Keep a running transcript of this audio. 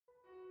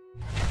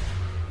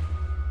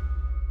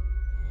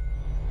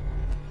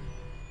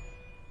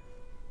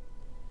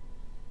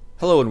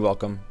Hello and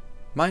welcome.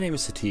 My name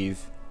is Sativ,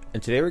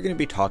 and today we're going to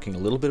be talking a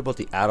little bit about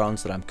the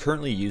add-ons that I'm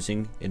currently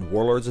using in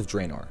Warlords of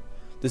Draenor.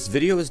 This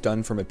video is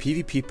done from a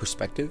PvP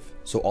perspective,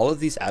 so all of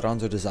these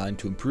add-ons are designed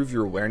to improve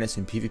your awareness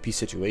in PvP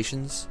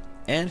situations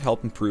and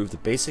help improve the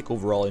basic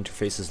overall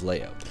interface's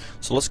layout.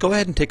 So let's go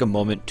ahead and take a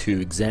moment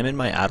to examine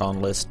my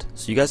add-on list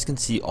so you guys can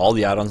see all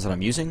the add-ons that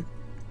I'm using.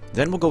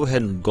 Then we'll go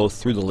ahead and go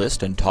through the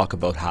list and talk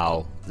about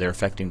how they're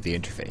affecting the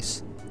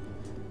interface.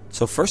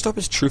 So first up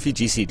is Trophy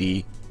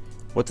GCD.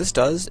 What this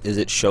does is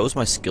it shows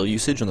my skill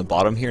usage on the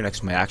bottom here next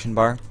to my action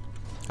bar.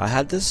 I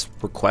had this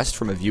request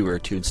from a viewer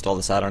to install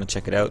this add-on and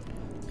check it out,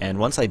 and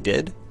once I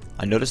did,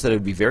 I noticed that it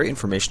would be very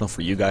informational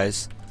for you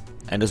guys,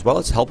 and as well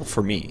as helpful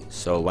for me.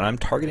 So when I'm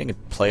targeting a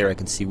player, I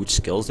can see which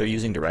skills they're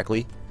using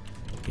directly.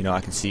 I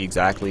can see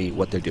exactly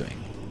what they're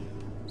doing.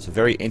 It's a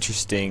very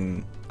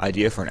interesting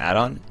idea for an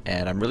add-on,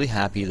 and I'm really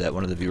happy that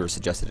one of the viewers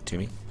suggested it to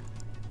me.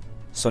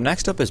 So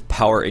next up is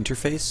Power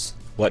Interface.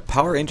 What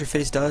Power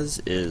Interface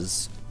does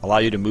is allow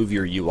you to move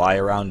your UI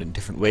around in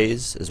different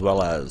ways, as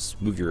well as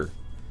move your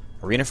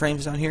arena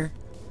frames down here.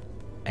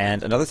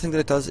 And another thing that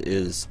it does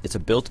is it's a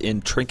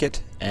built-in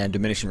trinket and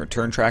diminishing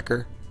return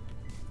tracker.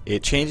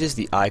 It changes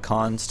the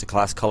icons to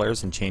class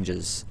colors and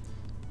changes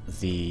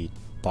the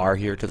bar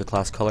here to the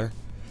class color.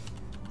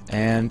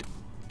 And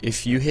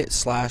if you hit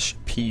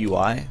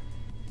 /PUI,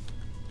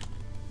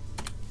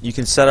 you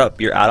can set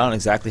up your add-on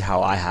exactly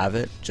how I have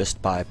it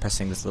just by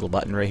pressing this little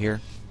button right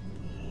here.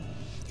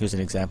 Here's an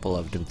example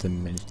of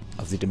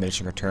the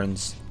diminishing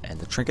returns and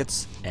the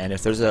trinkets, and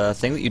if there's a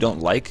thing that you don't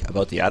like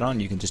about the add-on,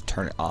 you can just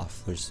turn it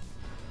off. There's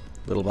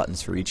little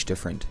buttons for each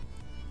different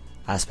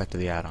aspect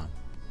of the add-on.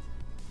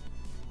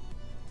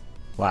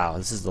 Wow,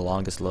 this is the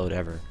longest load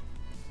ever,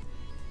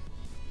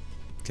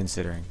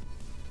 considering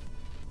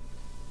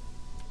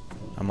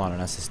I'm on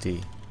an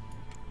SSD.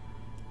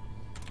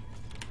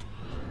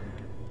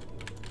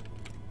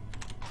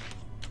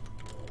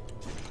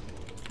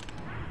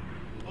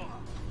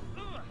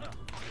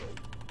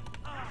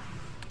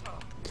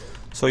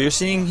 So what you're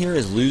seeing here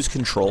is lose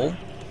control.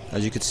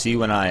 As you could see,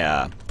 when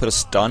I put a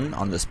stun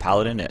on this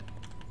paladin, it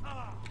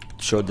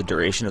showed the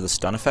duration of the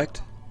stun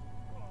effect.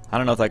 I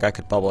don't know if that guy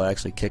could bubble. I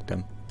actually kicked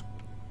him.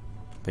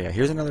 But yeah,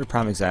 here's another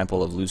prime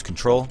example of lose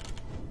control.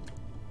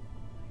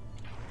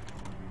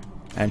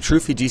 And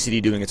Trophy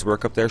GCD doing its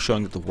work up there,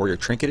 showing that the warrior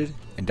trinketed,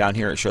 and down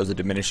here it shows the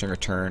diminishing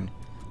return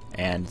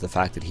and the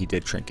fact that he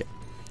did trinket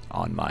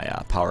on my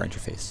power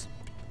interface.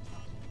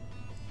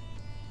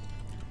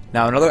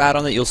 Now another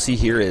add-on that you'll see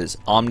here is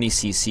Omni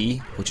CC,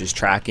 which is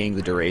tracking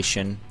the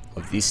duration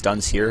of these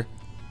stuns here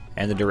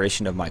and the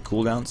duration of my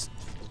cooldowns.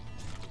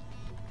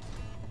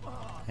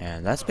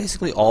 And that's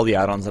basically all the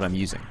add-ons that I'm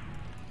using.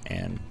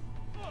 And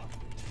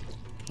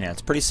yeah,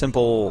 it's pretty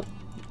simple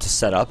to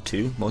set up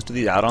too. Most of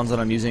these add-ons that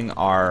I'm using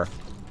are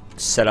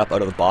set up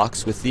out of the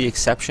box with the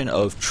exception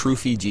of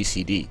Trophy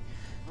GCD.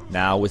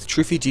 Now with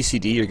Trophy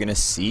GCD, you're going to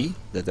see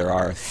that there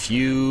are a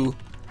few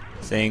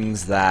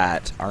things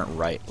that aren't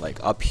right.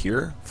 Like up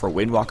here for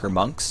Windwalker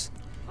monks,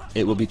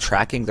 it will be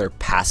tracking their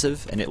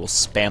passive and it will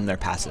spam their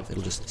passive.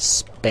 It'll just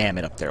spam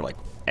it up there like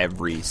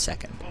every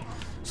second.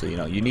 So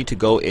you need to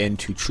go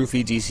into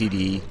Trophy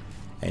GCD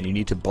and you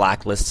need to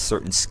blacklist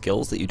certain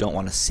skills that you don't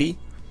want to see,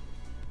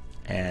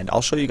 and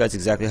I'll show you guys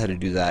exactly how to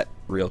do that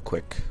real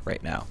quick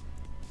right now.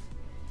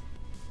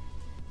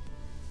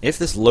 If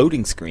this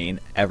loading screen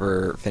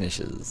ever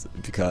finishes,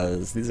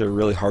 because these are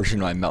really harsh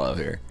in my mellow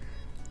here.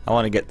 I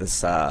want to get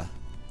this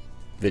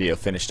video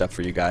finished up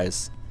for you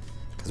guys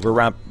because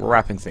we're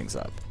wrapping things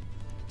up.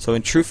 So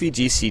in Trophy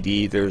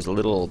GCD, there's a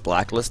little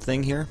blacklist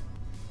thing here,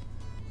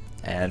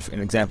 and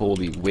an example will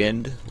be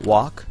Wind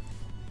Walk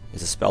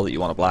is a spell that you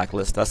want to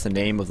blacklist. That's the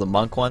name of the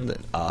monk one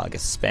that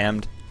gets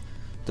spammed.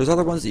 There's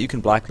other ones that you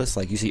can blacklist,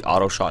 like you see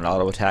auto shot and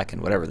auto attack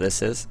and whatever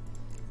this is.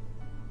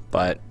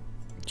 But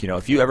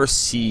if you ever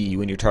see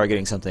when you're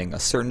targeting something a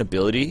certain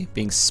ability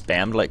being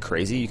spammed like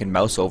crazy, you can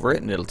mouse over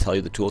it and it'll tell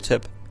you the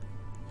tooltip.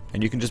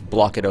 And you can just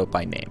block it out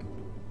by name.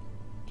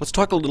 Let's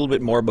talk a little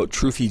bit more about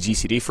Trophy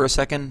GCD for a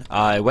second.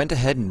 I went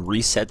ahead and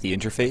reset the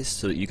interface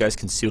so that you guys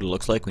can see what it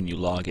looks like when you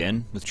log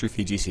in with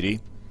Trophy GCD.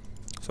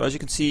 So as you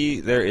can see,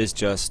 there is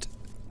just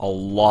a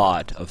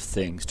lot of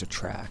things to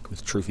track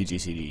with Trophy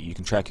GCD. You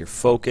can track your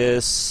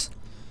focus,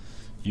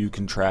 you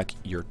can track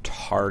your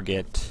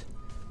target,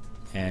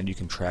 and you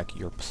can track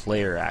your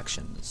player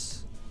actions.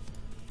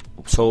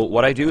 So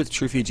what I do with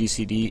Trophy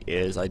GCD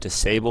is I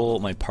disable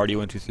my party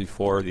 1, 2, 3,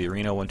 4, the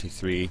arena 1, 2,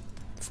 3,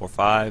 4,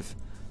 5.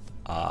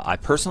 I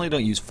personally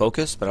don't use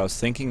focus, but I was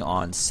thinking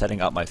on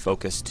setting up my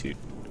focus to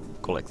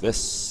go like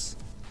this.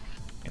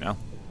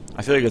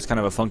 I feel like it's kind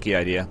of a funky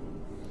idea.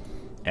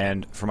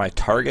 And for my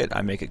target,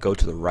 I make it go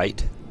to the right.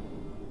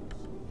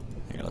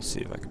 Here, let's see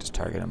if I can just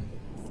target him,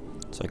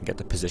 so I can get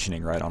the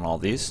positioning right on all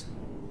these.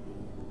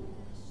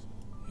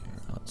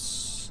 Here,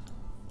 let's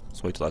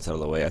wait till that's out of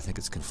the way. I think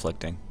it's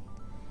conflicting.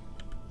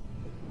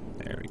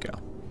 There we go.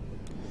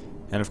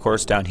 And of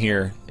course down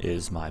here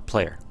is my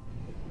player,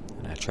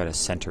 and I try to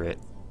center it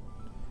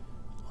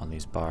on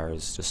these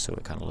bars just so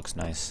it kind of looks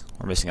nice.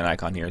 We're missing an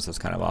icon here, so it's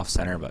kind of off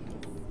center, but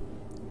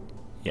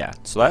Yeah,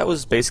 so that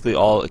was basically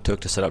all it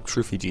took to set up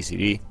Trophy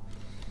GCD.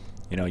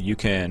 You know, you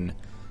can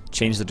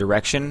change the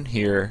direction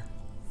here.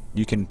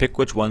 You can pick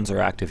which ones are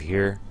active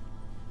here,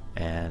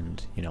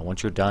 and you know,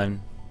 once you're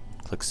done,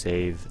 click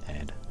save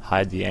and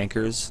hide the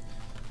anchors,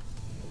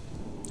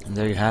 and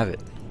there you have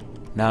it.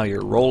 Now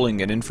you're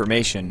rolling in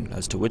information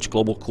as to which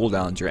global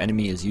cooldowns your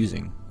enemy is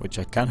using, which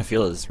I kind of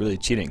feel is really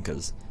cheating,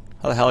 because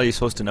how the hell are you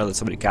supposed to know that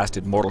somebody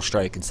casted Mortal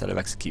Strike instead of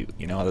Execute,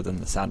 you know, other than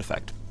the sound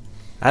effect?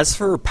 As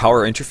for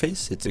power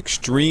interface, it's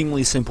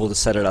extremely simple to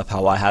set it up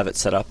how I have it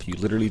set up. You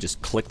literally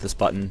just click this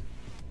button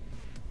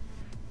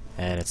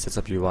and it sets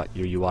up your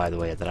UI the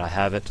way that I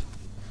have it.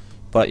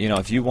 But you know,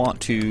 if you want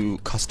to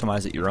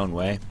customize it your own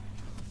way,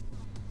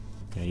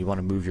 you know, you want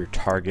to move your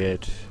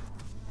target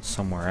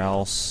somewhere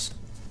else,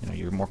 you know,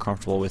 you're more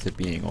comfortable with it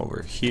being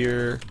over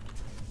here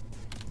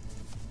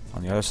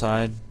on the other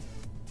side,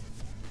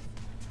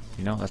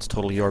 you know, that's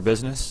totally your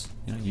business.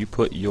 You know, you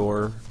put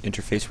your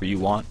interface where you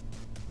want.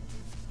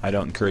 I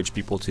don't encourage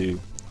people to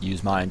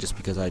use mine just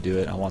because I do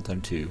it. I want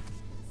them to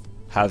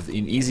have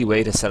an easy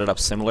way to set it up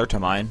similar to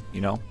mine,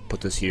 you know,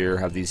 put this here,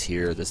 have these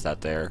here, this,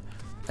 that, there,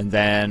 and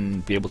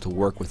then be able to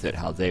work with it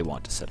how they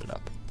want to set it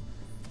up.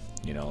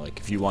 You know, like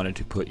if you wanted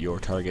to put your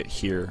target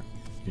here,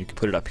 you could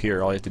put it up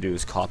here. All you have to do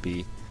is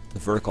copy the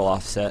vertical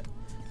offset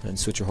and then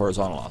switch your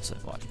horizontal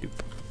offset. Watch, doop.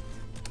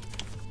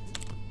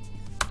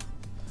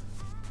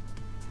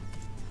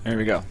 There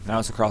we go. Now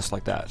it's across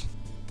like that.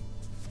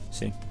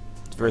 See?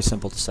 It's very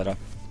simple to set up.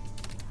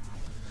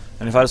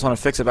 And if I just want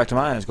to fix it back to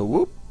mine, I just go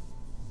whoop,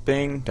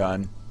 bing,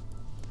 done.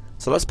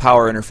 So that's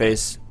power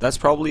interface. That's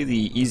probably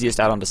the easiest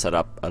add-on to set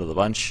up out of the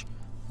bunch.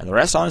 And the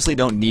rest honestly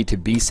don't need to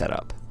be set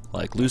up.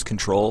 Like lose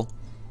control.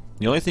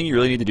 The only thing you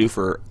really need to do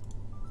for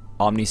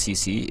Omni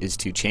CC is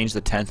to change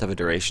the 10th of a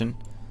duration.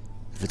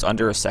 If it's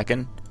under a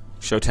second,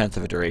 show 10th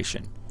of a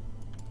duration.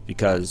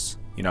 Because,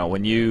 you know,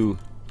 when you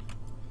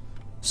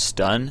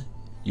stun,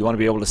 you want to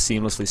be able to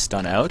seamlessly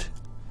stun out.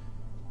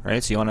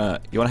 Right? So you want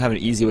to have an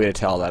easy way to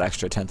tell that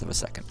extra 10th of a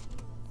second.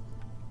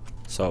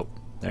 So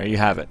there you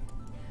have it.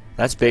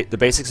 That's the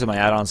basics of my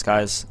add-ons,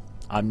 guys.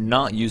 I'm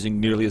not using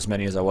nearly as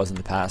many as I was in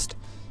the past,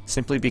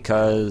 simply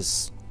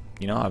because,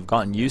 you know, I've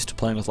gotten used to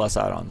playing with less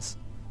add-ons.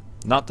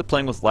 Not that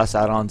playing with less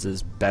add-ons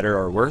is better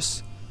or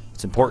worse.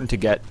 It's important to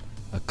get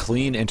a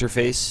clean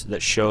interface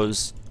that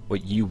shows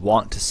what you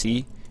want to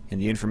see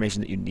and the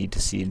information that you need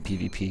to see in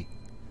PvP.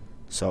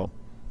 So,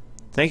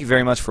 thank you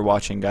very much for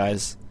watching,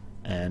 guys,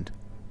 and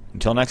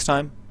until next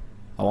time,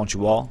 I want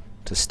you all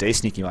to stay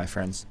sneaky, my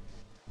friends.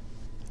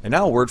 And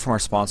now a word from our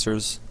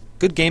sponsors.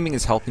 Good Gaming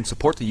is helping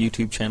support the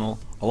YouTube channel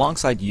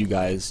alongside you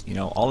guys. You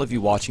know, all of you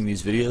watching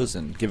these videos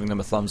and giving them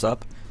a thumbs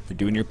up, you're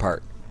doing your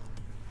part.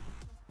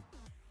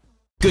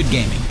 Good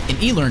Gaming,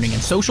 an e-learning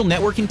and social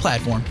networking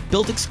platform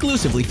built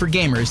exclusively for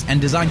gamers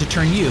and designed to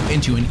turn you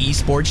into an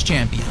esports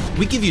champion.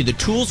 We give you the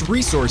tools,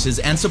 resources,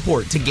 and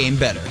support to game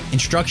better.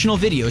 Instructional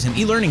videos and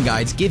e-learning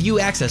guides give you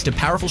access to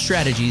powerful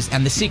strategies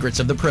and the secrets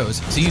of the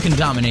pros so you can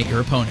dominate your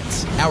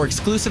opponents. Our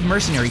exclusive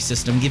mercenary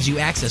system gives you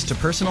access to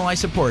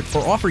personalized support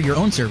or offer your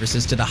own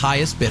services to the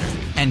highest bidder.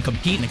 And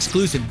compete in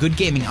exclusive Good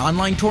Gaming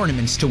online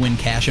tournaments to win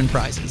cash and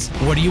prizes.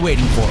 What are you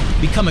waiting for?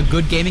 Become a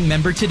Good Gaming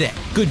member today.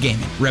 Good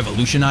Gaming,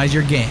 revolutionize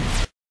your game.